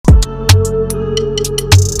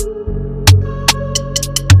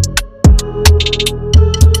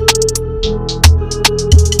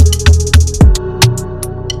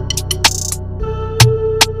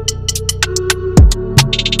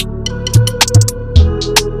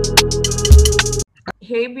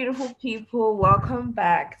Hey, beautiful people, welcome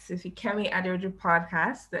back to Fikemi Aderoju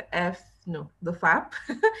podcast, the FAP.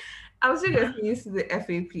 I'm still getting used to the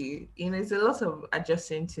FAP. It's a lot of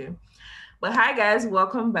adjusting to. But hi, guys,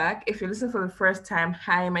 welcome back. If you're listening for the first time,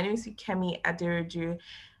 hi, my name is Fikemi Aderoju.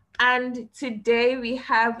 And today we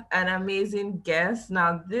have an amazing guest.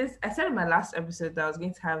 Now, I said in my last episode that I was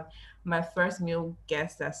going to have my first male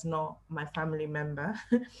guest that's not my family member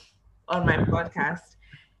on my podcast.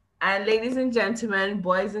 And ladies and gentlemen,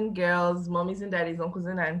 boys and girls, mommies and daddies, uncles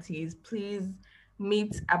and aunties, please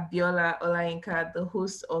meet Abiola Olainka, the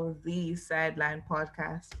host of the Sideline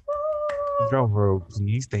podcast. Drum roll,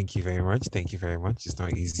 please. Thank you very much. Thank you very much. It's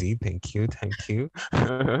not easy. Thank you. Thank you.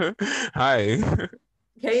 Hi.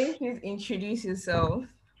 Can you please introduce yourself?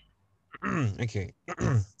 Okay.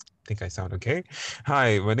 Think I sound okay.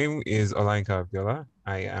 Hi, my name is Olainka Abiola.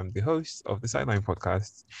 I am the host of the Sideline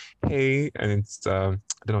podcast. Hey, and it's I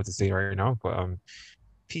don't know what to say right now, but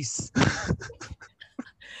peace.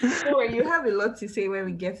 Don't worry, you have a lot to say when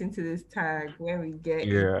we get into this tag, when we get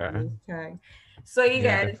into Yeah. this tag. So you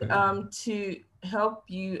Yeah, guys, definitely. to help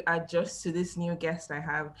you adjust to this new guest I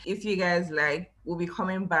have, if you guys like, we'll be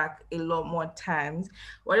coming back a lot more times.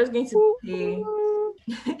 We're just going to play,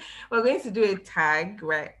 we're going to do a tag,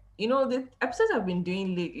 right? The episodes I've been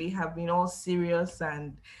doing lately have been all serious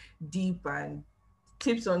and deep and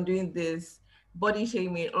tips on doing this, body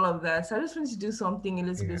shaming, all of that. So I just wanted to do something a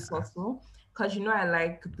little bit Yeah, subtle because I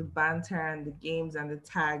like the banter and the games and the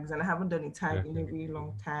tags, and I haven't done a tag in a really definitely.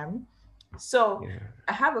 long time. So Yeah.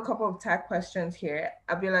 I have a couple of tag questions here.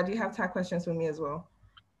 Abiola, do you have tag questions for me as well?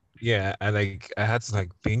 Yeah, I had to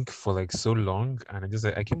like think for like so long, and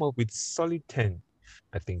I came up with solid 10.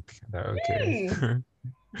 I think that okay. Really?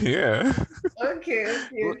 Yeah. Okay,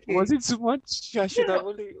 okay, Was okay. it too much? I No, should no. have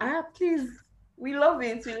only. Please. We love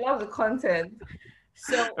it. We love the content.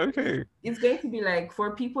 So Okay. it's going to be like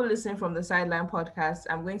for people listening from the Sideline podcast,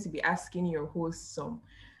 I'm going to be asking your host some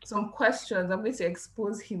questions. I'm going to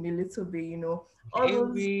expose him a little bit, all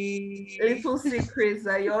those Ewy. little secrets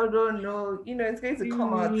that y'all don't know. It's going to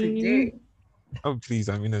come out Ewy. today. Oh, please,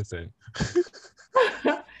 I'm innocent.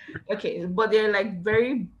 Okay, but they're like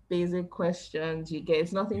very basic questions. You get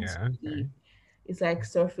it's nothing too Yeah, okay. deep. It's like I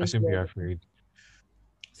surface shouldn't be level. afraid.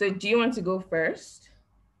 So do you want to go first?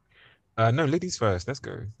 No, ladies first. Let's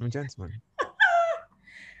go. I'm a gentleman.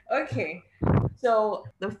 Okay. So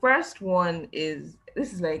the first one is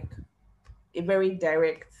this is like a very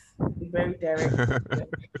direct question.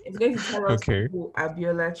 It's going to tell us Okay. who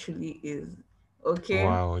Abiola truly is. Okay?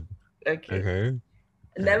 Wow. Okay. Okay. Okay.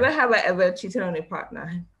 Never have I ever cheated on a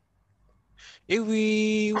partner.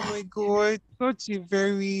 Ewy. Oh my God. Such a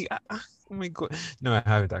very. Oh my God. No, I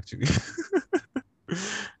haven't actually.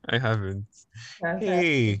 I haven't. Fantastic.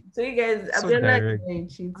 Hey, So you guys, so Abiola is direct. a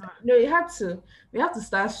cheater. No, you had to. We have to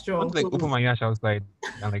start I want strong. to like open my yash outside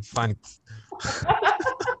and like fan it.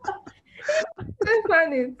 Let's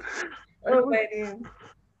find it. I Oh want. my name.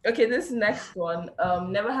 Okay, this next one.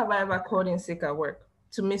 Never have I ever called in sick at work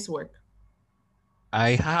to miss work.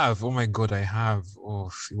 I have. Oh my God, I have. Oh,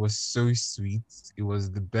 it was so sweet. It was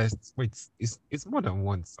the best. Wait, it's more than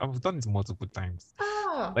once. I've done it multiple times.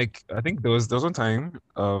 Ah. Like I think there was one time.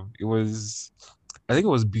 It was. I think it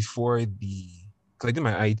was before the. Cause I did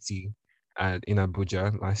my IT at in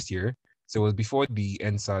Abuja last year. So it was before the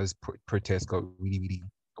NSAS protest got really really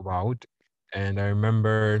wild, and I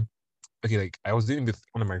remember okay, like I was doing with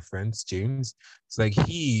one of my friends, James. It's like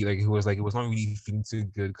he was like, it was not really feeling too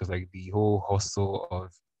good because like the whole hustle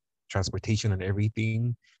of transportation and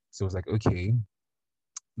everything. So it was like, okay,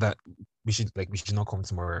 that we should not come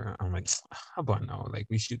tomorrow. I'm like, how about now? Like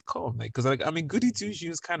we should come, like, because like I'm a goody two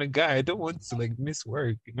shoes kind of guy. I don't want to like miss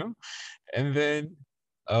work, you know. And then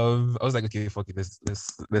I was like, okay, fuck it, let's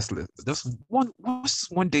just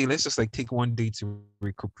one day, let's just like take one day to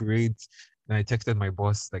recuperate. And I texted my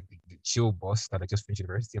boss, like the chill boss that I just finished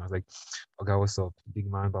university, and I was like, okay, what's up,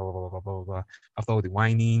 big man, blah blah blah blah blah blah. After all the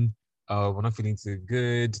whining, we're not feeling too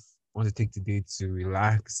good. I want to take today to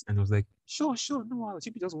relax. And I was like, sure, no, it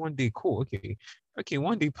should be just one day. Cool, okay.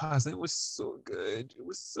 One day passed, and it was so good. It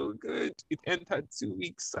was so good. It entered 2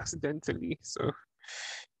 weeks accidentally. So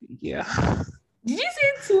yeah. Did you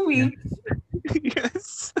say two Yeah. weeks?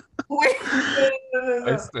 Yes. Wait, no,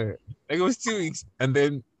 I no. swear. Like it was 2 weeks. And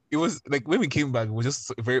then it was like when we came back, it was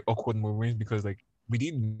just a very awkward moment because like we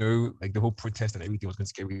didn't know like the whole protest and everything was going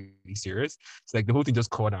to get really serious. So like the whole thing just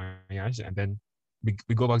caught our yash, and then we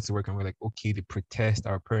go back to work and we're like, okay, the protest,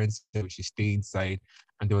 our parents said we should stay inside.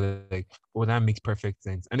 And they were like, oh, that makes perfect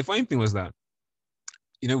sense. And the funny thing was that,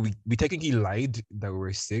 we technically lied that we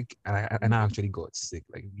were sick, and I actually got sick,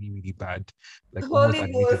 like really, really bad, like almost Holy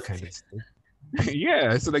admitted Ghost. kind of sick.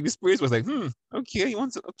 Yeah, so like the spirit was like, okay, you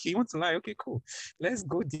want to lie, okay, cool, let's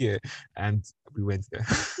go there, and we went there.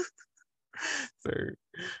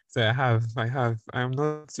 So, I am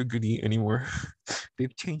not so goody anymore.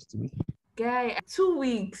 They've changed me. Guy, 2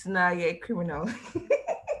 weeks now, you're a criminal.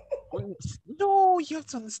 Well, no, you have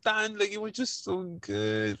to understand, like it was just so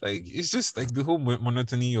good. Like it's just like the whole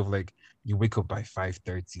monotony of like you wake up by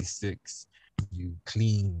 5:36, you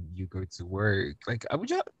clean, you go to work. Like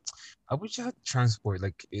Abuja transport,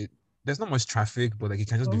 like there's not much traffic, but like it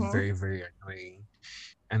can just be Mm-hmm. very, very annoying.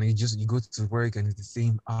 And you go to work and it's the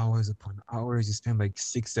same hours upon hours. You spend like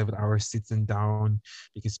 6, 7 hours sitting down.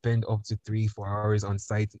 You can spend up to 3, 4 hours on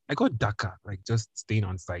site. I got DACA, like just staying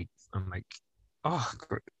on site. I'm like, oh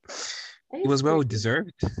God. Are It you was well serious?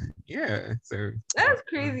 deserved. Yeah. So That's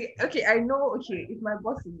crazy. Okay, I know. Okay, if my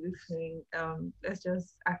boss is listening, let's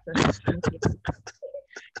just act as if you hear.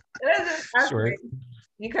 Let's just act sure. like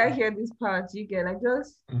you can't hear this part. You get like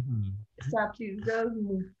just Mhm. stop, please, just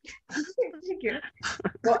move. You get.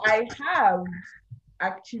 But I have Oh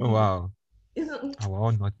actually. wow. Isn't I will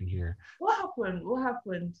all not be here. what happened? What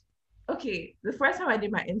happened? Okay, the first time I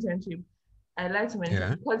did my internship, I lied to my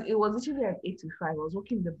Yeah. internship because it was literally an 8 to 5. I was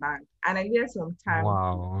working in the bank and I needed some time to,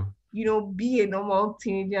 Wow. be a normal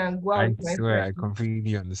teenager and go out I with my swear I friends.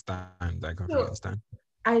 completely understand. I completely So understand.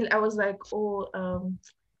 I was like, oh,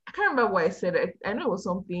 I can't remember what I said. I know it was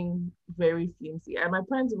something very flimsy. And my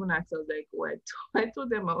parents even asked, I was like, oh, I told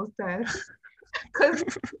them I was tired because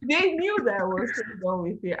they knew that I was so done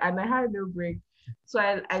with it and I had no break. So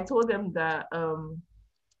I told them that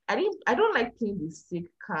I don't like playing the sick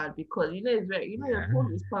card because it's very your Yeah.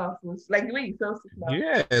 phone is powerful. It's like the way you feel sick now.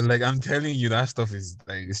 Yeah, like I'm telling you, that stuff is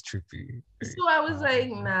like it's trippy. Like, So I was like,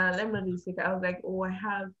 nah, let me not do sick. I was like, oh, I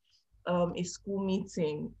have a school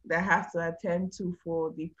meeting that I have to attend to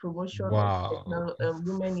for the promotion of wow.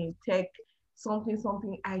 women in tech, something,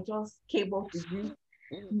 something. I just came up with this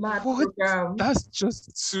mad What? program. That's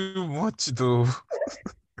just too much though.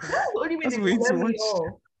 That's the only way That's they way could let too me much.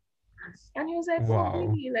 off. And he was like, oh, Wow.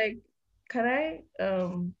 really? Like, can I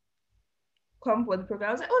come for the program?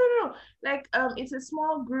 I was like, oh, no, no, no. Like, it's a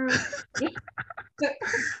small group.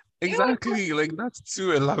 It was Exactly. Like that's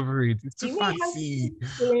too elaborate. It's too it has to fancy. keep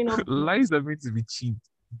filling up. Lies are meant to be cheap.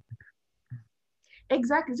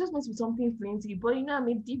 Exactly, it's just meant to be something flimsy, but I'm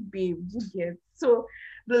a deep babe, you get. So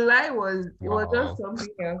the lie was it was just Wow.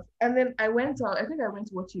 something else. And then I went out, I think I went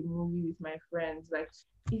to watch a movie with my friends. Like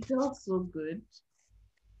it felt so good.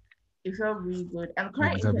 It felt really good. And Like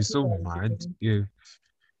current it'll be internship so that I'm mad doing, if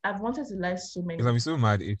I've wanted to lie so many it'll be times. so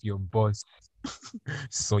mad if your boss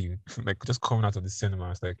saw you like just coming out of the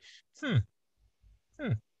cinema. It's like, hmm, hmm,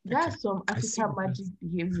 okay. That's some I see African what magic this.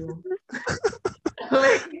 behavior.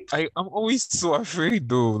 Like, I'm always so afraid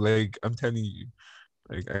though. Like I'm telling you.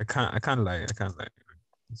 Like I can't lie. I can't lie.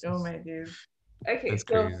 This oh is my days. Okay, that's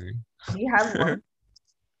so crazy. do you have one?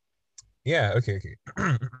 Yeah, okay, okay.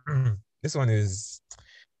 This one is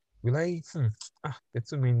will I there are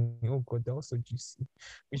too many. Oh god, they're also juicy.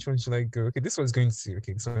 Which one should I go? Okay, this one's going to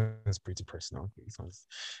okay, this one is pretty personal. Okay, this one's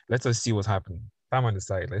let us see what's happening. I'm on the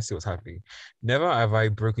side, let's see what's happening. Never have I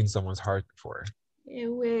broken someone's heart before.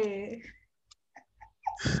 Anyway,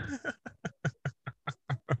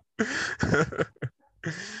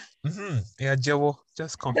 Yeah, Joe,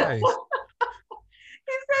 just he confess.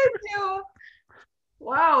 said you.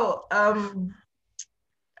 Wow.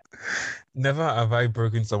 Never have I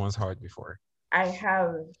broken someone's heart before. I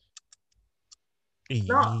have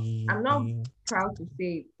not. I'm not Eh, proud to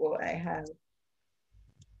say it, but I have.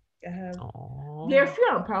 I have. There are oh, few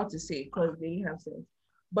I'm proud to say because they have sense.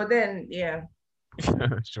 But then, yeah,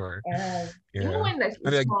 sure. I have. Yeah. When like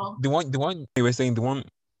And it's like small, the one you were saying, the one.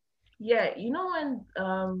 yeah,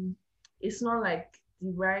 when it's not like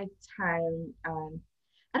the right time, and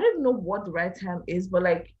I don't know what the right time is, but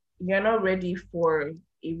like you're not ready for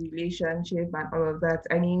a relationship and all of that,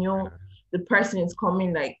 and the person is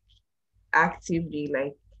coming like actively,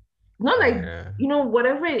 like not like Yeah.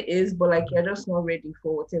 whatever it is, but like you're just not ready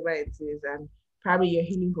for whatever it is, and probably you're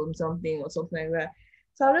healing from something or something like that.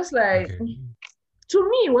 So I'm just like, Okay. to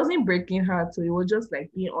me, it wasn't breaking heart. So it was just like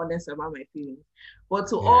being honest about my feelings. But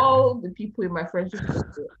to Yeah. all the people in my friendship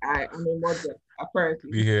circle, I am a mother,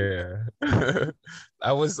 apparently. Yeah.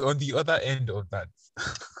 I was on the other end of that.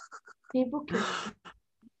 They book it.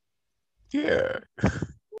 Yeah.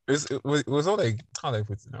 It was all like how do I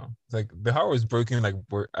put it now? It's like the heart was broken, like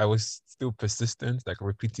I was still persistent, like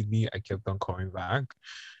repeatedly I kept on coming back.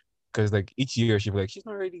 Because like each year she'd be like, she's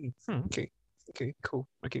not ready. Okay. Okay, cool.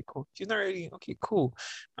 Okay, cool. She's not ready. Okay, cool.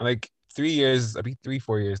 And like 3 years, I mean 3,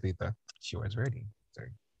 4 years later, she was ready. So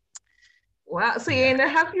Wow. So you're Yeah. in a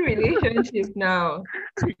happy relationship now.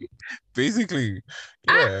 Basically,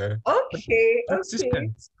 Ah, yeah. But okay,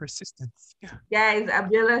 okay. persistence. Yeah. Guys,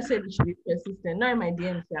 Abiola said you should be persistent. Not in my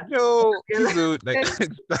DMs, yeah. No, please Abiola don't like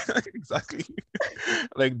said, exactly.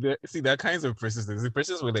 Like see that kinds of persistence. The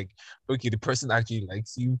persistence where like, okay, the person actually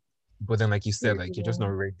likes you, but then like you said, like you're just not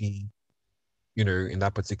ready, in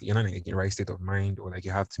that particular, you're not in the right state of mind, or like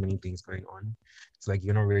you have too many things going on. It's like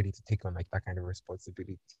you're not ready to take on like that kind of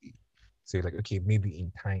responsibility. So you're like, okay, maybe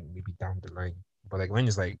in time, maybe down the line. But like when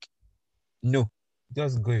it's like, no, it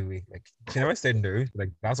doesn't go away. Like she never said no.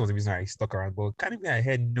 Like that's was the reason I stuck around. But kind of I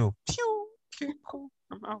heard no. Pew, okay, cool.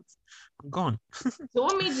 I'm out. I'm gone. so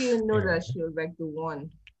what made you know Yeah. that she was like the one,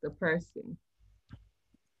 the person?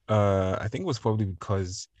 I think it was probably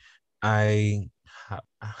because I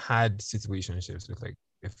had situationships with like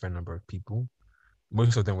a fair number of people.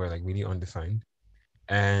 Most of them were like really undefined.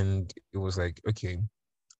 And it was like, okay,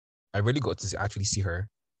 I really got to actually see her.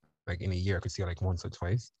 Like in a year, I could see her like once or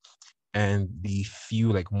twice. And the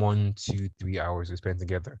few like 1, 2, 3 hours we spent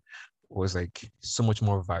together was like so much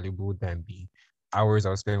more valuable than the hours I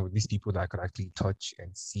was spending with these people that I could actually touch and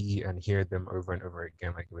see and hear them over and over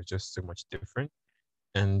again. Like it was just so much different.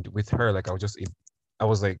 And with her, like I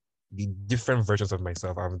was like the different versions of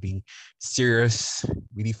myself. I would be serious,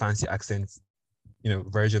 really fancy accents,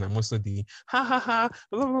 version. I'm also the ha ha ha,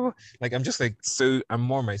 blah, blah, blah. Like I'm just like so I'm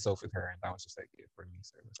more myself with her, and that was just like it for me.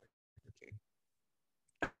 So it was like,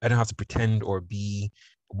 okay, I don't have to pretend or be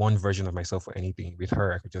one version of myself or anything. With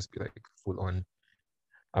her, I could just be like full on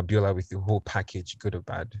Abiola with the whole package, good or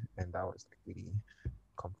bad, and that was like really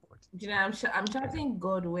comfort. You know, I'm Yeah. shouting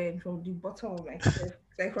God word from the bottom of my chest,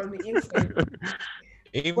 like from the inside.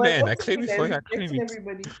 But Amen. I what's claim it it that for is you. I claim rejecting it.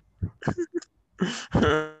 everybody?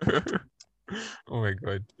 Oh my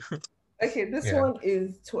god. Okay, this Yeah. one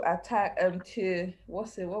is to attack to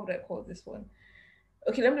what would I call this one?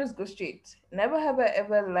 Okay, let me just go straight. Never have I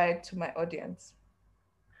ever lied to my audience.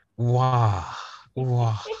 Wow.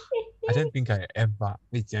 Wow. I don't think I ever.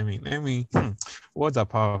 Wait, I mean, words are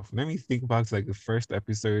powerful. Let me think back to like the first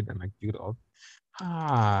episode and like build up.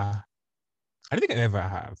 Ah, I don't think I ever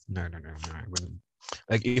have. No, no, no, no. I wouldn't.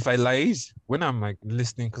 Like if I lied when I'm like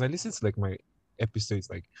listening, because I listen to like my episodes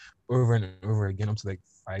like over and over again, up to like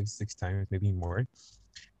 5, 6 times, maybe more.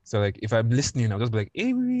 So like if I'm listening, I'll just be like, hey,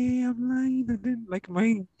 I'm lying. And then like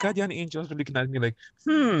my guardian angels be looking at me like,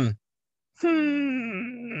 hmm.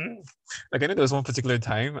 Like I know there was one particular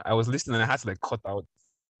time I was listening and I had to like cut out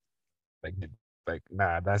like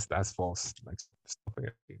nah, that's false. Like stop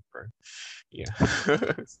it, bro. Yeah.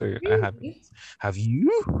 So I haven't. Really? Have you?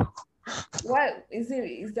 What is it?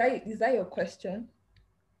 Is that your question?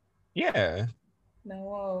 Yeah. No.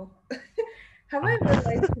 Wow. Have I Um, ever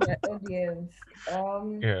lied to my audience?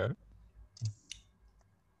 Um, yeah.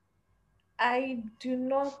 I do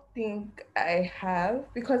not think I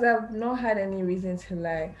have because I've not had any reason to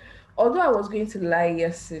lie. Although I was going to lie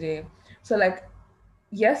yesterday. So like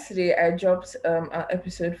yesterday I dropped an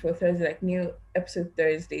episode for Thursday, like new episode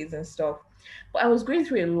Thursdays and stuff. But I was going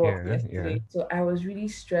through a lot Yeah. Yeah. yesterday, so I was really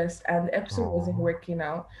stressed and the episode wasn't Oh. working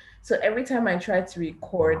out. So every time I tried to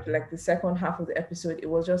record Wow. like the second half of the episode, it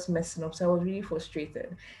was just messing up. So I was really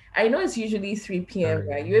frustrated. I know it's usually 3 p.m.,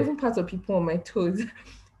 right? You're Sorry. even part of people on my toes.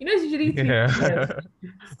 You know it's usually 3 p.m. Yeah.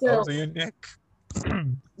 I So was on your neck.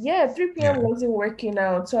 yeah, 3 p.m. Yeah. wasn't working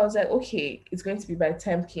out. So I was like, okay, it's going to be by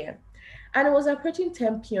 10 p.m. And it was approaching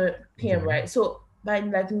 10 p.m., Okay. right? So by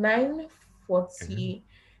like Okay. 9:40,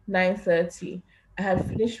 9:30, I had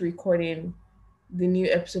finished recording the new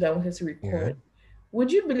episode I wanted to Yeah. record.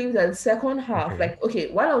 Would you believe that the second half, Okay. like,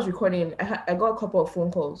 okay, while I was recording, I got a couple of phone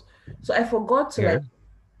calls. So I forgot to like Yeah.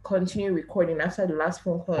 continue recording after the last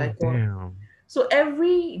phone call I Oh got. damn. So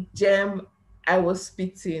every gem I was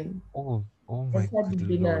spitting Oh. Oh my entered the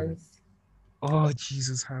good lord. binance. Oh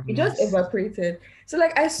Jesus, have It just mercy. evaporated. So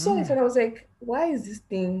like I saw it Mm. and I was like, why is this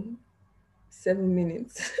thing 7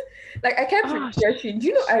 minutes? Like I kept Ah, refreshing. Do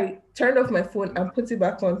you know I turned off my phone and put it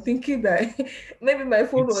back on, thinking that maybe my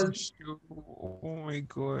phone it's a was. show. Oh my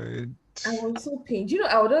god. I was so pained. You know,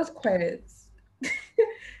 I was just quiet. I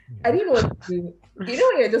Yeah. didn't know what to do. You know,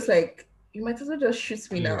 when you're just like, you might as well just shoot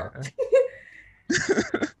me now. Yeah.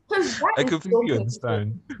 Because that I is so completely painful.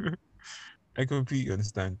 understand. I completely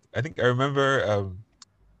understand. I think I remember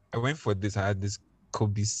I went for this. I had this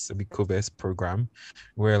Kobe's program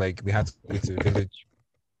where like we had to go to a village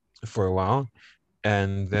for a while.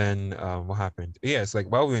 And then what happened? Yeah, it's like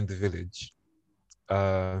while we were in the village,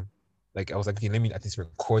 uh like I was like, okay, let me at least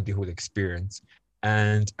record the whole experience.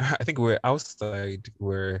 And I think we are outside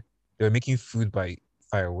where they were making food by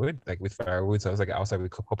firewood, like with firewood. So I was like outside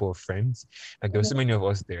with a couple of friends. Like there were so Mhm. many of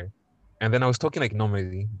us there. And then I was talking like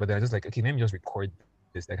normally, but then I just like, okay, let me just record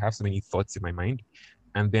this. Like, I have so many thoughts in my mind.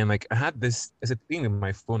 And then like I had this, there's a thing with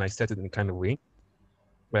my phone, I set it in a kind of way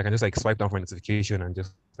where I can just like swipe down for a notification and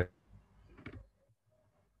just like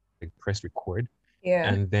press record.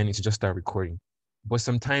 And then it should just start recording. Yeah. But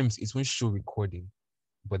sometimes it won't show recording,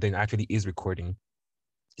 but then actually is recording.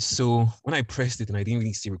 So when I pressed it and I didn't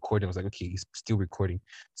really see recording, I was like, okay, it's still recording.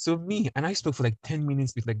 So me, and I spoke for like 10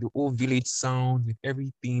 minutes with like the old village sound, with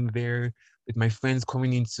everything there, with my friends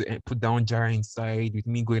coming in to put down Jara inside, with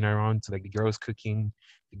me going around to like the girls cooking,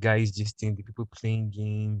 the guys just the people playing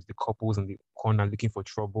games, the couples in the corner looking for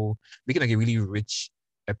trouble, making like a really rich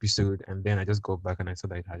episode. And then I just go back and I saw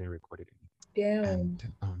that it hadn't recorded anything. And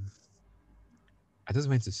Damn. I just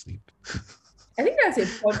went to sleep. I think that's a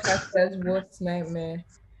podcaster's worst nightmare.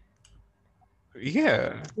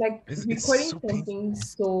 Yeah, Like it's recording so something painful.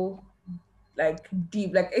 so like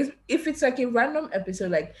deep. Like if it's like a random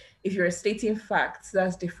episode, like if you're stating facts,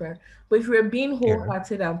 that's different. But if you're being Yeah,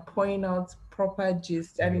 wholehearted and pouring out proper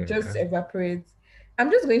gist and it just yeah. evaporates, I'm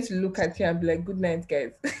just going to look at you and be like, "Good night,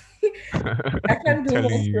 guys." I I'm can't do telling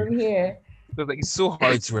more you, from here. because like it's so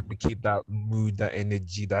hard to replicate that mood, that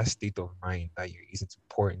energy, that state of mind that you're using to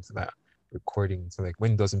pour into that recording. So like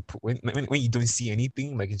when it doesn't put when you don't see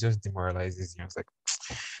anything, like it just demoralizes you. It's like,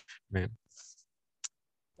 man,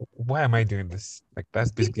 why am I doing this? Like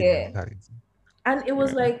that's basically the Yeah. mentality. And it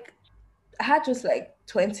was Yeah, like I had just like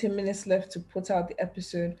 20 minutes left to put out the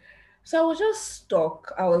episode. So I was just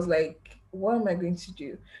stuck. I was like, what am I going to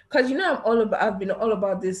do? Because I've been all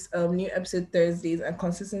about this new episode Thursdays and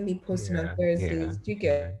consistently posting on yeah, Thursdays. Do you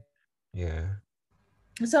get? yeah.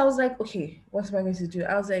 So I was like, okay, what am I going to do?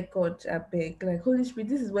 I was like, God, I beg, like Holy Spirit,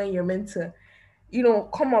 this is when you're meant to,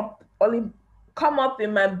 come up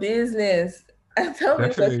in my business and tell me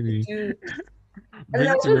what to Definitely do. And bring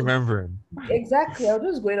I it to was just remembrance. exactly. I was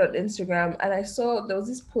just going on Instagram and I saw there was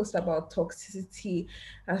this post about toxicity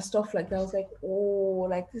and stuff like that. I was like, oh,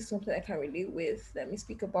 like this is something I can relate with. Let me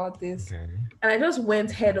speak about this. Okay, And I just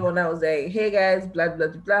went head okay. on. I was like, hey guys, blah, blah,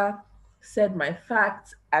 blah, blah. Said my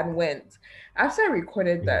facts and went. After I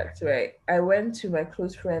recorded Yeah, that, right, I went to my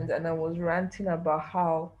close friends and I was ranting about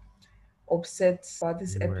how upset about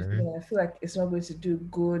this you episode were. and I feel like it's not going to do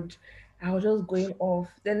good. I was just going off.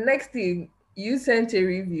 The next thing, you sent a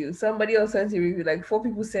review. Somebody else sent a review. Like four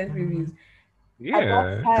people sent reviews at that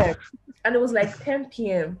Yeah, time. And it was like 10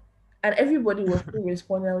 p.m. And everybody was still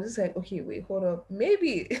responding. I was just like, okay, wait, hold up.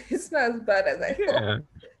 Maybe it's not as bad as I thought. yeah.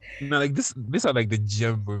 No, like this. These are like the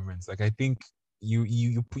gem moments. Like I think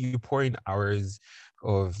you pour in hours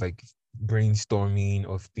of like brainstorming,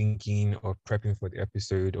 of thinking, of prepping for the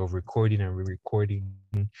episode, of recording and re-recording,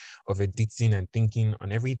 of editing and thinking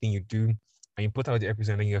on everything you do, and you put out the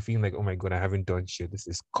episode and you're feeling like, oh my god, I haven't done shit. This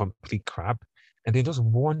is complete crap. And then just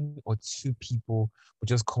one or two people would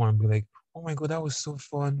just come and be like, oh my god, that was so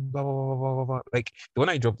fun. Blah blah blah blah blah blah. Like the one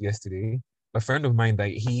I dropped yesterday, a friend of mine,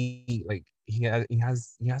 like he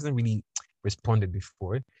hasn't really responded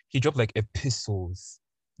before. He dropped like epistles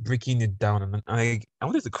breaking it down, and I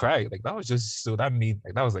wanted to cry. Like that was just so that made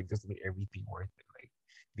like that was like just made everything worth it. Like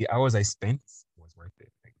the hours I spent was worth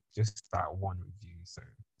it. Like just that one review. So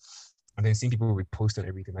and then seeing people repost and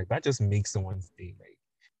everything, like that just makes someone's day. Like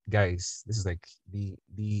guys, this is like the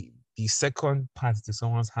second part to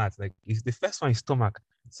someone's heart. Like if the first one is stomach,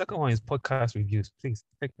 the second one is podcast reviews. Please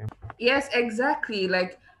take them. Yes, exactly.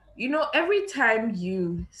 Like, every time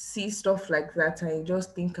you see stuff like that and you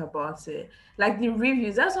just think about it, like the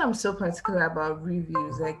reviews, that's why I'm so particular about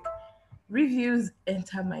reviews. Like, reviews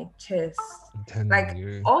enter my chest. I'm telling Like,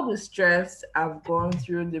 you. all the stress I've gone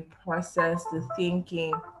through, the process, the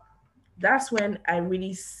thinking, that's when I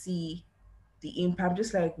really see the impact.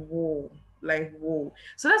 Just like, whoa, like, whoa.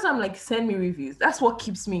 So that's why I'm like, send me reviews. That's what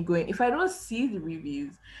keeps me going. If I don't see the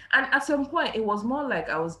reviews, and at some point, it was more like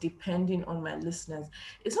I was depending on my listeners.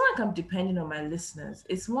 It's not like I'm depending on my listeners,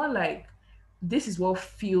 it's more like this is what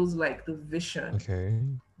feels like the vision. Okay.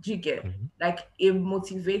 Do you get? Mhm. Like it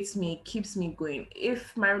motivates me, it keeps me going.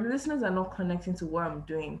 If my listeners are not connecting to what I'm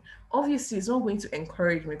doing, obviously it's not going to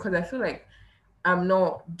encourage me because I feel like I'm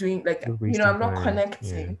not doing like You're wasting I'm not time. Yeah.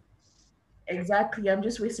 connecting. Exactly, I'm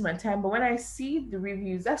just wasting my time. But when I see the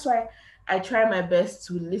reviews, that's why I try my best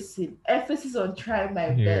to listen. Emphasis on trying my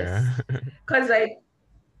best. Yeah. Cause like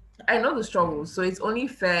I know the struggles. So it's only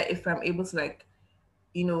fair if I'm able to like,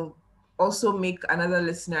 you know, also make another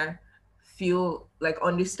listener feel like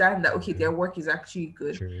understand that okay, Yeah. their work is actually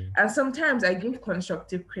good. True. And sometimes I give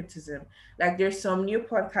constructive criticism. Like there's some new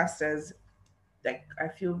podcasters like I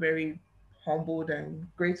feel very humbled and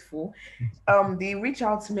grateful. They reach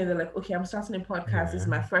out to me, they're like, okay, I'm starting a podcast, this is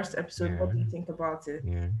Yeah. my first episode, what Yeah. do you think about it?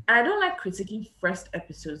 Yeah. And I don't like critiquing first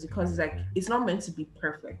episodes because it's Yeah. like it's not meant to be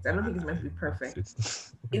perfect. I don't think it's meant to be Nah, perfect.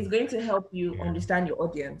 it's It's going to help you yeah, understand your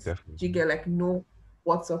audience. Do you definitely. get like know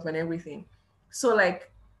what's up and everything? So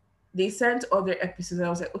like they sent other episodes and I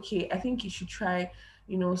was like, okay, I think you should try,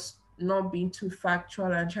 not being too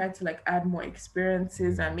factual and try to like add more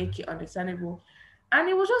experiences and Yeah. make it understandable. And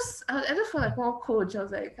it was just I just felt like one coach. I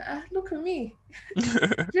was like, look at me.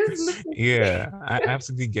 Just look at me. Yeah, I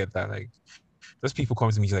absolutely get that. Like, those people come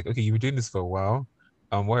to me like, okay, you were doing this for a while.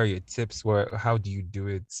 What are your tips? How do you do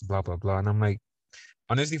it? Blah blah blah. And I'm like,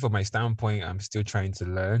 honestly, from my standpoint, I'm still trying to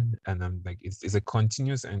learn, and I'm like, it's a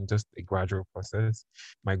continuous and just a gradual process.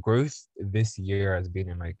 My growth this year has been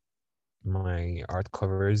in like my art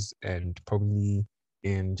covers and probably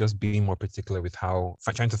in just being more particular with how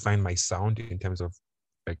trying to find my sound in terms of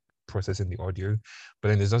like processing the audio. But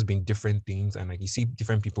then there's just been different things, and like you see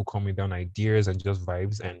different people coming down ideas and just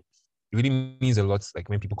vibes, and it really means a lot like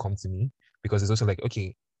when people come to me, because it's also like,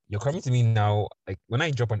 okay, you're coming to me now, like when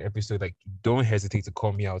I drop an episode, like don't hesitate to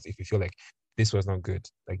call me out if you feel like this was not good.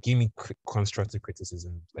 Like give me constructive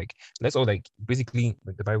criticism. Like let's all like basically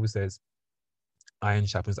like the Bible says iron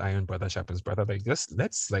sharpens iron, brother sharpens brother. Like just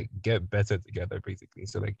let's like get better together, basically.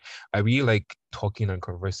 So like I really like talking and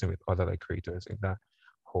conversing with other like creators in that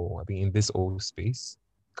whole, I mean, in this old space.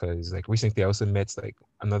 Because like recently I also met like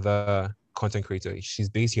another content creator. She's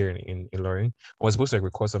based here in Ilorin. I was supposed to like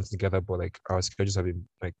record something together, but like our schedules have been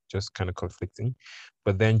like just kind of conflicting.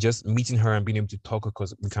 But then just meeting her and being able to talk,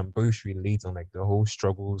 because we can both relate on like the whole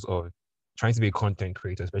struggles of trying to be a content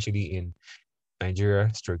creator, especially in Nigeria,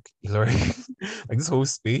 stroke Hillary, like this whole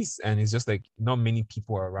space, and it's just like not many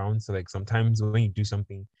people are around. So like sometimes when you do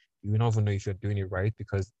something, you will not even know if you're doing it right,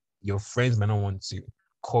 because your friends might not want to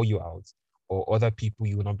call you out, or other people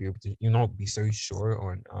you will not be able to, you not be so sure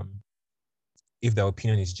on if their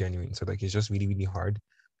opinion is genuine. So like it's just really really hard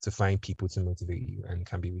to find people to motivate you, and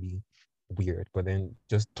can be really weird. But then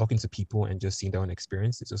just talking to people and just seeing their own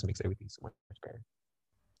experience, it just makes everything so much better.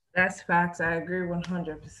 That's facts. I agree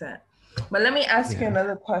 100%. But let me ask you Yeah.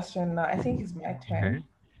 another question now. I think it's my Okay. turn.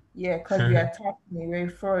 Yeah, because you attacked me very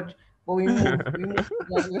fraud. But we move. We move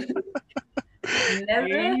together. never,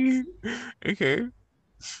 Yeah. Okay.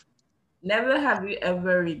 never have you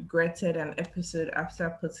ever regretted an episode after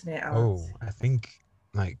putting it out. Oh, I think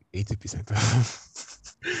like 80% of them.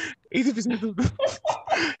 80% of them.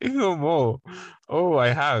 If not more. Oh, I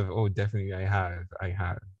have. Oh, definitely I have. I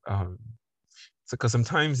have. So because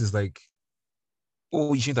sometimes it's like,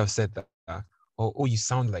 oh, you shouldn't have said that. Or oh, you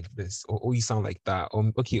sound like this. Or oh, you sound like that.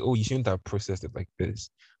 Or okay, oh, you shouldn't have processed it like this.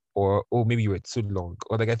 Or oh, maybe you were too long.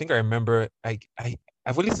 Or like I think I remember I've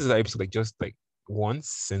only listened to that episode like just like once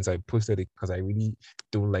since I posted it, because I really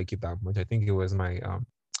don't like it that much. I think it was my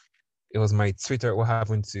Twitter, what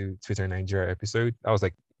happened to Twitter Nigeria episode. That was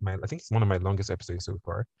like I think it's one of my longest episodes so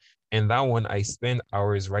far. And that one, I spent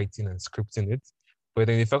hours writing and scripting it. But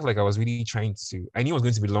then it felt like I was really trying to, I knew it was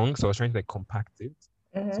going to be long, so I was trying to like compact it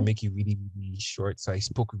to Mm-hmm. make it really, really short. So I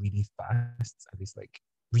spoke really fast, at least like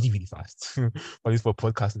really, really fast, at least for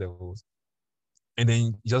podcast levels. And then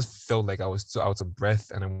it just felt like I was too out of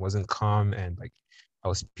breath and I wasn't calm, and like I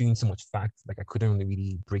was spewing too much facts. Like I couldn't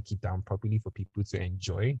really break it down properly for people to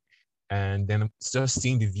enjoy. And then just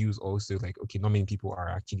seeing the views also, like, okay, not many people are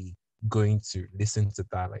actually going to listen to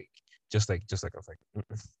that. Like, just like I was like,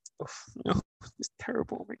 oh, no, it's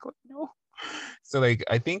terrible. Oh my God, no. So like,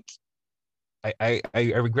 I think I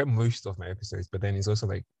regret most of my episodes, but then it's also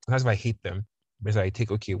like that's why I hate them. Because I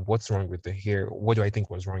take, okay, what's wrong with the here? What do I think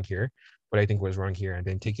was wrong here? What I think was wrong here, and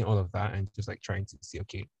then taking all of that and just like trying to see,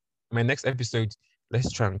 okay, my next episode,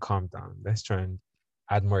 let's try and calm down. Let's try and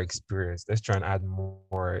add more experience. Let's try and add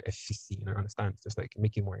more efficacy. Understand? Just like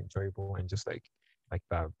make it more enjoyable and just like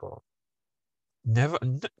that. But never,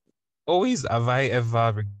 always have I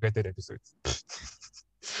ever regretted episodes.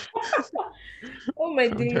 Oh my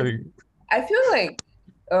I'm days. telling you. I feel like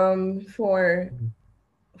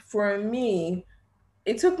for me,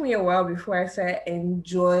 it took me a while before I started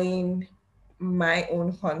enjoying my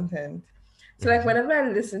own content. So like Yeah. whenever I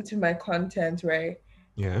listen to my content, right?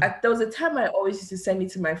 Yeah. There was a time I always used to send it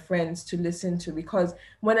to my friends to listen to because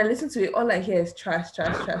when I listen to it, all I hear is trash,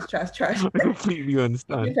 trash, trash, trash, trash. I completely Even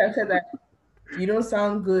understand. if I said that you don't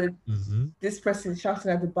sound good, Mm-hmm. this person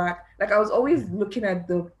shouting at the back. Like I was always looking at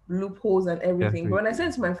the loopholes and everything. But when I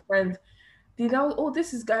sent Definitely. it to my friends, they now, oh,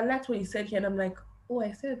 this is good. I liked what you said here, and I'm like, oh,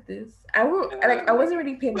 I said this. I will like I wasn't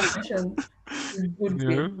really paying attention to good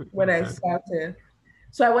bit when I Yeah. started.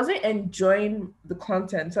 So I wasn't enjoying the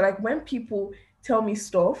content. So like when people tell me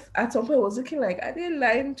stuff. At some point, it was looking like, are they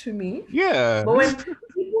lying to me? Yeah. But when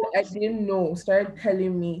people I didn't know started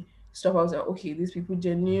telling me stuff, I was like, okay, these people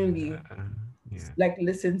genuinely Yeah. Yeah. like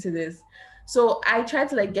listen to this. So I tried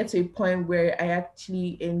to like get to a point where I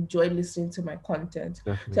actually enjoyed listening to my content.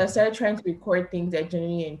 So I Definitely. started trying to record things I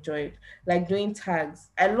genuinely enjoyed, like doing tags.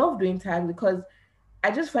 I love doing tags because I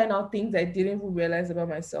just find out things I didn't even realize about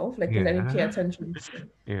myself, like things I didn't pay Yeah. attention to,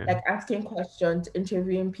 Yeah. like asking questions,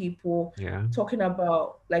 interviewing people, Yeah. talking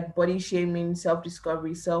about like body shaming, self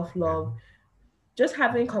discovery, self Yeah. love, just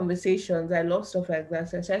having conversations. I love stuff like that.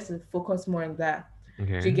 So I try to focus more on that. To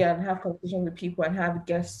Okay. get and have conversations with people and have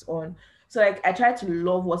guests on. So like I try to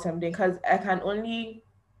love what I'm doing because I can only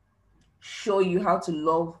show you how to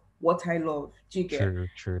love what I love. Do you get? True.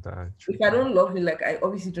 True that. True If I that. don't love it, like I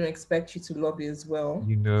obviously don't expect you to love it as well.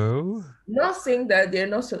 You know? Not saying that they're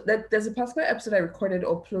not so that there's a particular episode I recorded,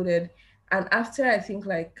 uploaded, and after I think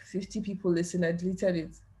like 50 people listened, I deleted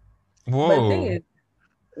it. But the thing Whoa. is,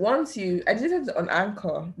 once you I did it on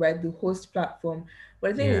Anchor, right, the host platform.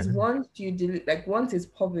 But the thing Yeah. is, once you delete, like once it's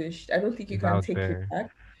published, I don't think you It's can out take it there.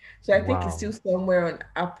 back. So I think it's Wow. still somewhere on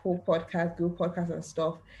Apple Podcast, Google Podcast, and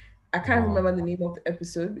stuff. I can't Wow. remember the name of the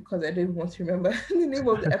episode because I don't even want to remember the name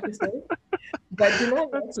of the episode. But I did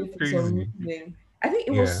not That's want so it for some crazy. reason. I think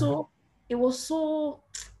Yeah. it was so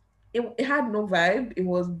it had no vibe. It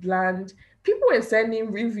was bland. People were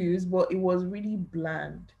sending reviews, but it was really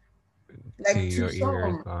bland, To like to your ears.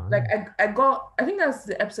 some. Like I think that's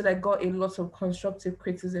the episode I got a lot of constructive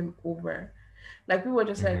criticism over. Like people were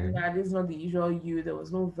just like, Okay. nah, this is not the usual you. There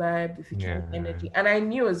was no vibe, the Yeah. freaking energy. And I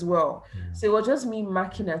knew as well. Yeah. So it was just me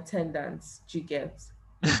marking attendance. Do you get?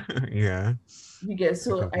 Yeah. You get, I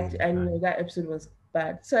so completely I know understand. that episode was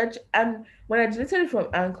bad. So and when I deleted it from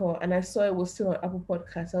Anchor and I saw it was still on Apple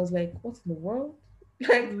Podcasts, I was like, what in the world?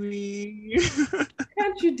 Like, We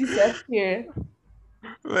can't you disappear?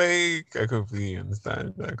 like I completely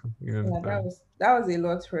understand. I completely Yeah, understand. that was a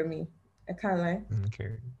lot for me. I can't lie.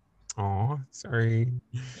 Okay. Oh, sorry,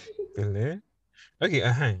 Billy.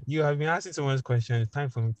 Okay, you have been asking so much questions. It's time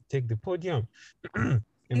for me to take the podium. Let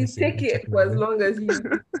me You see. Let take me check it my for as list. long as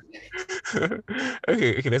you.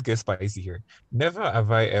 Okay, let's get spicy here. Never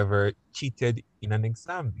have I ever cheated in an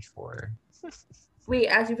exam before. Wait,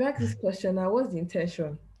 as you've asked this question, now what's the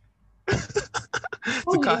intention? To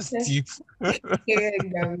What's the cast intention? deep. Yeah,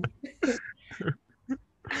 exactly.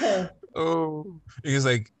 Oh, it's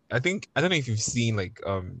like I don't know if you've seen like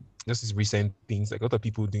just these recent things like a lot of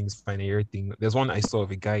people doing this final year thing. There's one I saw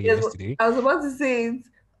of a guy Yes, yesterday. I was about to say it.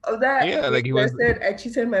 Of that Yeah, thing like he that was said I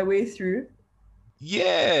cheated my way through.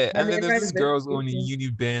 yeah, And and then they're there's not this girl's on a investigating.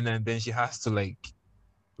 uni ben and then she has to like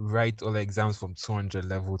write all the exams from 200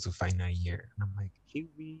 level to final year. And I'm like, hey,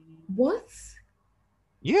 What?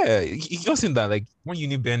 yeah, you just in that like one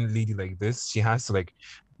uni ben lady like this, she has to like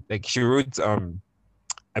she wrote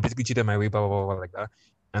I basically cheated my way, blah blah blah, blah like that.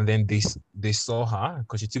 And then they saw her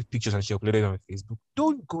because she took pictures and she uploaded it on Facebook.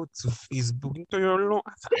 Don't go to Facebook into your law.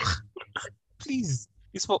 Please.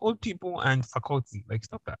 It's for old people and faculty. Like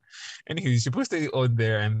stop that. Anyway, she posted it on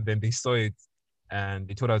there and then they saw it and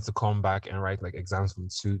they told her to come back and write like exams from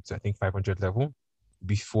 2 to I think 500 level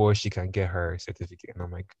before she can get her certificate. And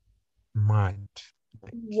I'm like, mad.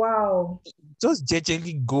 Like, Wow. just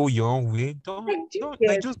gingerly go your own way. Don't Like, do you don't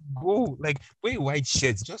like get? just go. Like wear white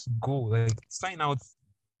shirts. Just go. Like sign out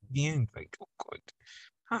the end. Like oh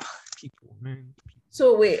god. People, man.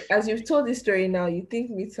 So wait, as you've told this story now, you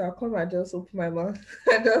think me too? I'll come and just open my mouth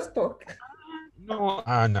and just talk. No,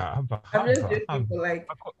 Anna, I'm just haba. joking, but like,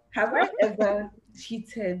 have I ever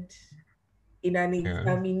cheated in an Yeah,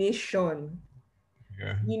 examination?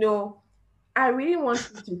 yeah. You know, I really want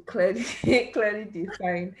you to clearly clearly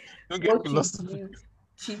define Don't get what you philosophy believe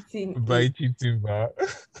cheating is, by cheating, but oh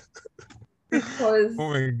because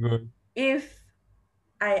my god. if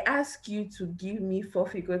I ask you to give me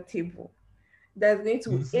four-figure table that's going to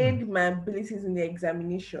Mhm. aid my abilities in the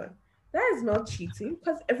examination, that is not cheating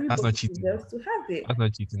because That's not everybody cheating. deserves to have it. That's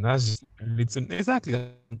not cheating. That's just little exactly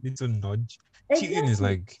a little nudge. Cheating is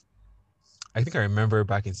Exactly. like I think I remember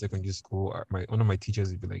back in secondary school, my one of my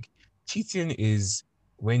teachers would be like, cheating is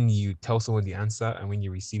when you tell someone the answer and when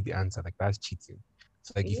you receive the answer, like that's cheating.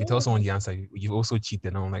 So like if you tell someone Yeah. the answer, you also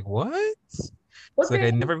cheated. And I'm like, what? But So like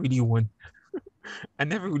then I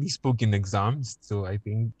never really spoke in exams. So I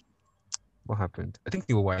think what happened? I think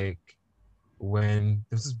they were like when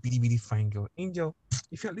there was this really, really fine girl, Angel,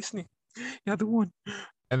 if you're listening, you're the one.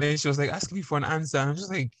 And then she was like asking me for an answer. And I'm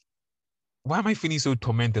just like, why am I feeling so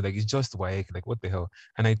tormented? Like it's just like what the hell?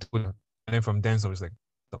 And I told her. And then from then so I was like,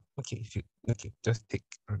 Okay, if you okay, just take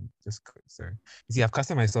just sorry. You see, I've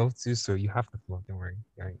casted myself too, so you have the floor. Don't worry.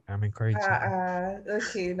 I'm encouraging you.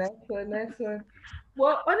 Okay, next one, next one.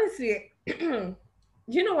 Well, honestly,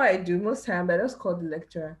 you know what I do most time? I just call the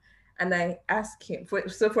lecturer and I ask him. For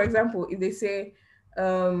example, if they say,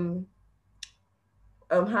 um,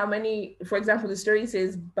 how many? For example, the story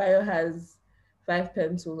says bio has 5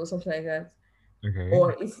 pencils or something like that, Okay.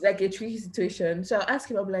 or it's like a tricky situation. So I'll ask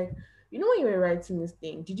him. I'm like, when you were writing this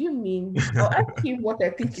thing, did you mean? I'll ask him what I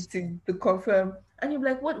think it is to confirm, and he'll be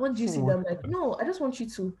like, What do you see?" That I'm like, "No, I just want you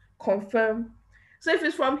to confirm." So if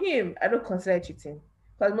it's from him, I don't consider it cheating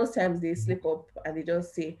because most times they slip up and they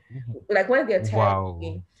just say, like when they're tired of Wow.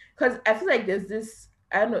 me. Because I feel like there's this.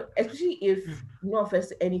 I don't know, especially if no offense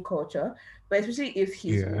to any culture, but especially if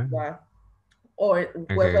he's Yeah. Yoruba or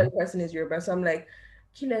whoever Okay. the person is Yoruba. So I'm like,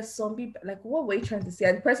 killer zombie, like what were you trying to say?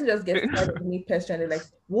 And the person just gets tired of me pestering. They're like,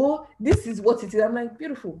 whoa, this is what it is. I'm like,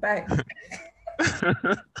 beautiful, bye.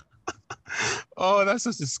 Oh, that's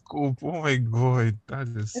such a scope. Oh my god, that's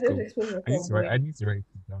a I just scope. expose I need myself, to write. boy. I need to write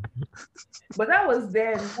it down. But that was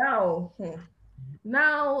then. Now,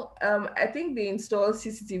 now, I think they installed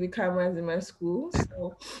CCTV cameras in my school.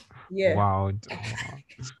 So, yeah, Wow. Wow.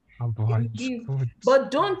 it About is. God.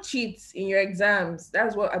 But don't cheat in your exams.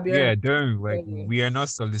 That's what Abiola Yeah, don't tell like you. we are not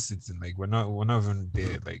soliciting. Like we're not even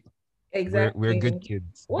there. Like we're good Exactly.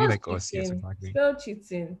 kids. Be What's like us, yes, cheating? exactly. Spell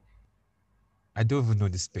cheating. I don't even know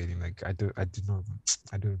the spelling. Like I do not even,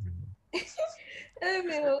 I don't even know. I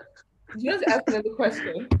mean, do you want to ask another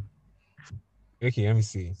question? Okay, let me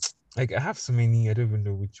see. Like I have so many, I don't even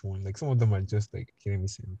know which one. Like some of them are just like, okay, let me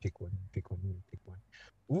see, pick one, let me pick one.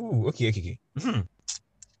 Ooh, okay.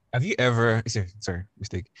 Have you ever, sorry,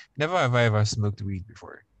 mistake. Never have I ever smoked weed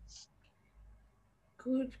before.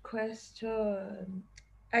 Good question.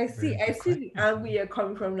 I see. Very I good see the angle question. you're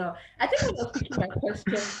coming from now. I think when I was picking my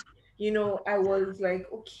question, I was like,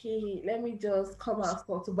 okay, let me just come out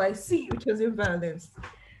subtle. But I see you choosing violence,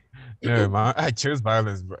 No, man, I chose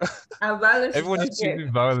violence, bro. and violence is Everyone is not good.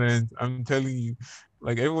 choosing violence. I'm telling you,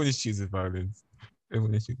 like everyone is choosing violence.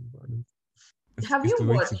 Everyone is choosing violence. Have It's you the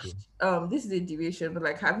way to go. watched? This is a deviation, but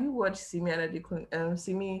like, have you watched Simi and Adekunle?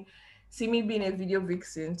 Simi being a video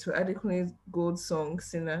vixen to Adekunle's Gold song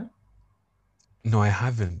singer. No, I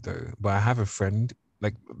haven't though. But I have a friend,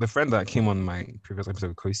 like the friend that came on my previous episode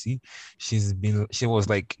with Kosi. She was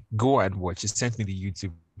like, go and watch. She sent me the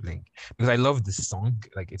YouTube link because I love the song.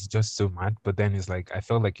 Like it's just so mad. But then it's like I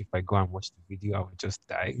felt like if I go and watch the video, I would just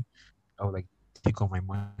die. I would like take all my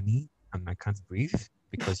money and I can't breathe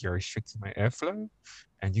because you're restricting my airflow.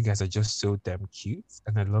 And you guys are just so damn cute.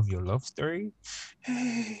 And I love your love story.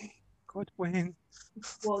 Hey, God win.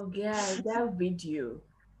 Well, guy, that video,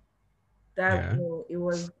 that Yeah. no, it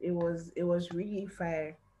was really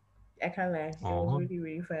fire. I can't lie. It was Oh, really,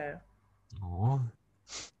 really fire. oh.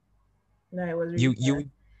 No, it was really You fire.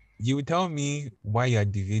 you would tell me why you're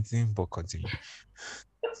deviating, but continue.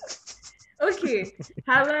 Okay.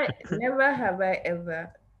 Never have I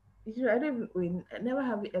ever. I don't even win. Never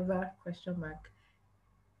have you ever question mark.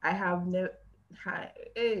 I have never.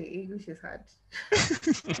 Hey, English is hard.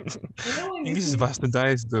 When you English is see.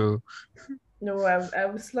 bastardized though. No,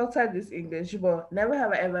 I've slaughtered this English, but never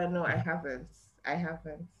have I ever. No, I haven't. I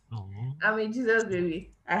haven't. Oh, I'm a Jesus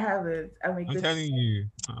baby. I haven't. I'm a I'm good. telling you.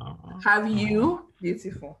 Oh, Have oh. you?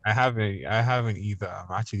 Beautiful. I haven't either.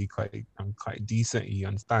 I'm quite decent, you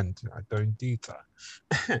understand? I don't do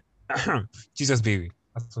that. Jesus baby.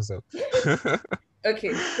 That's what's up.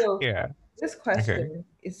 Okay, so Yeah. this Okay. question,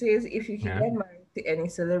 it says, if you could Yeah. get married to any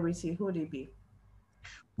celebrity, who would it be?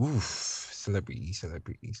 Oof. Celebrity.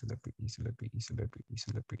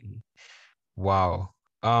 Wow.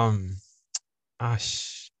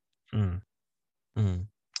 Ash. Hmm. Hmm.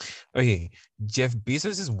 Okay, Jeff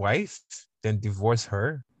Bezos's wife, then divorce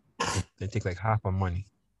her, then take like half her money.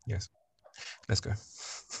 Yes, let's go.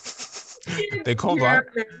 They come Yeah. back.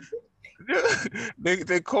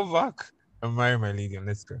 They come back and marry my lady, and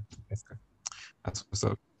let's go. Let's go. That's what's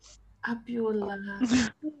up.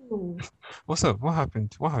 Abiola. Ew. What's up? What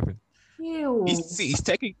happened? What happened? Ew. He's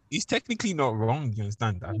technically not wrong. You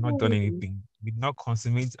understand? I've not done Ew. anything. We did not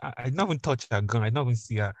consummate. I did not even touch her gun. I did not even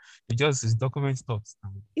see her. It just his document stops.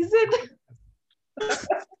 Is it?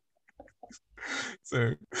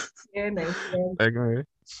 So Yeah, nice. Yeah. like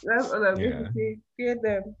That's all I'm going to yeah. say. Fear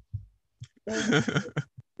them. Thank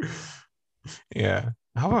you. Yeah.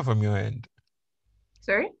 How about from your end?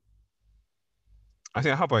 Sorry? I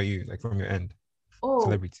think, how about you? Like from your end, Oh,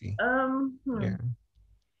 celebrity. um, hmm. Yeah.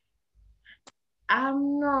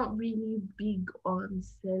 I'm not really big on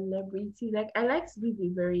celebrity. Like, I like to live a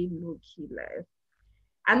very low key life.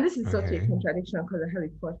 And this is such a Okay. contradiction because I have a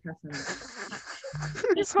podcast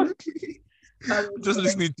and Exactly. I'm Just like,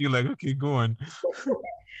 listening to you, like, okay, go on.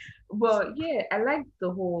 but yeah, I like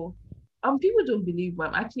the whole people don't believe, but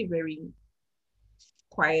I'm actually very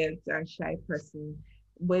quiet and shy person,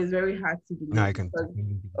 but it's very hard to No, believe I can because definitely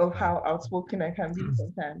believe of that. how outspoken I can be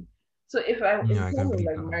sometimes. So if I'm in Yeah, I terms can of believe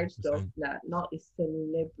like that marriage stuff, 100%. not a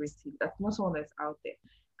celebrity, like not someone that's out there,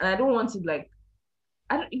 and I don't want to like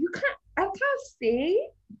I can't say,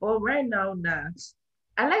 but right now, nah.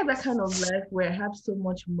 I like that kind of life where I have so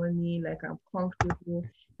much money, like I'm comfortable,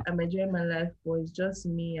 I'm enjoying my life, but it's just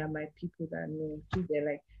me and my people that know. They're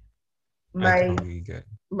like I my completely get.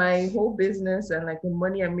 my whole business and like the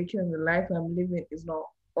money I'm making and the life I'm living is not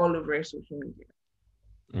all over social media.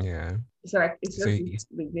 Yeah. So like it's So just it's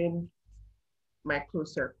within my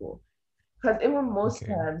close circle. Because even most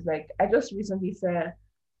okay. times, like I just recently said,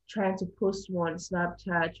 trying to post more on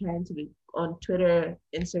Snapchat, trying to be on Twitter,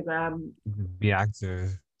 Instagram. Be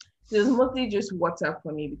active. So it's mostly just WhatsApp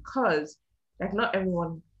for me because like not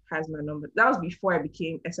everyone has my number. That was before I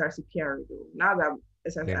became SRCPR though. Now that I'm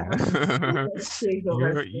SRC, I have Yeah. a page of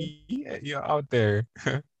everything. You're out there.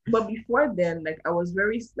 But before then, like I was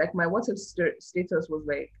very like my WhatsApp status was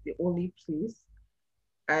like the only place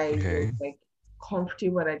I was Okay. like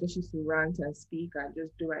comfortable and I just used to rant and speak and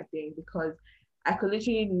just do my thing because I could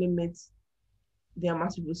literally limit the amount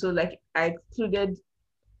of people. So like I excluded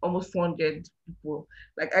almost 400 people.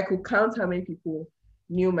 Like I could count how many people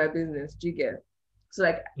knew my business. Do you get? So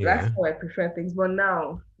like that's Yeah. how I prefer things. But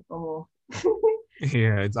now, oh,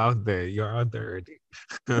 Yeah, it's out there. You're out there already.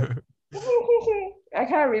 I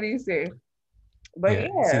can't really say. But Yeah.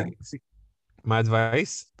 yeah, See, my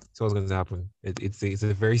advice. So what's going to happen? It's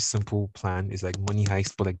a very simple plan. It's like money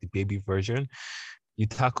heist, but like the baby version. You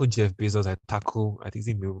tackle Jeff Bezos, I think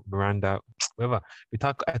it's Miranda, whatever.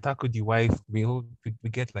 I tackle the wife. We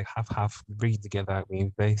get like half, we bring it together, we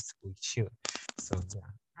invest, we chill. So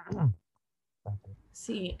yeah.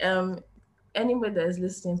 see, anybody that is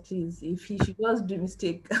listening, please, if he should just do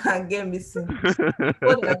mistake and get missing,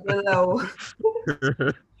 hold that girl out.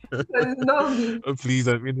 Because it's not me. Oh, please,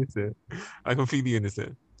 I'm innocent. I completely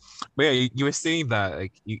innocent. But yeah, you were saying that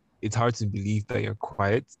like it's hard to believe that you're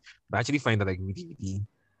quiet, but I actually find that like really,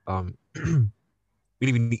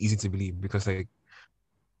 really easy to believe because like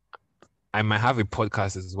I might have a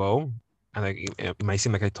podcast as well, and like it might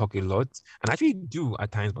seem like I talk a lot, and I actually do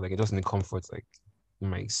at times, but like it doesn't comfort like in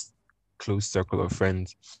my close circle of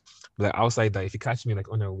friends. But like outside that, if you catch me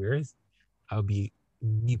like unawares, I'll be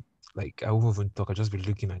neat, like I won't even talk. I'll just be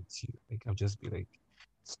looking at you, like I'll just be like,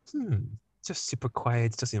 hmm, just super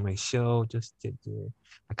quiet, just in my shell, just sit there.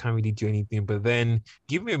 I can't really do anything. But then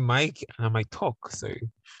give me a mic and I might talk. So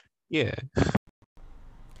yeah,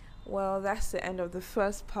 Well, that's the end of the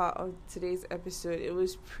first part of today's episode. It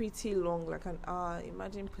was pretty long, like an hour.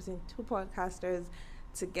 Imagine putting two podcasters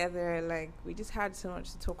together. Like, we just had so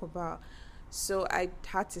much to talk about. So I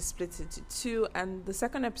had to split it to two, and the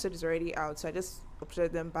second episode is already out. So I just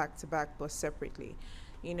uploaded them back to back, but separately.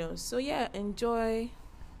 So yeah, enjoy.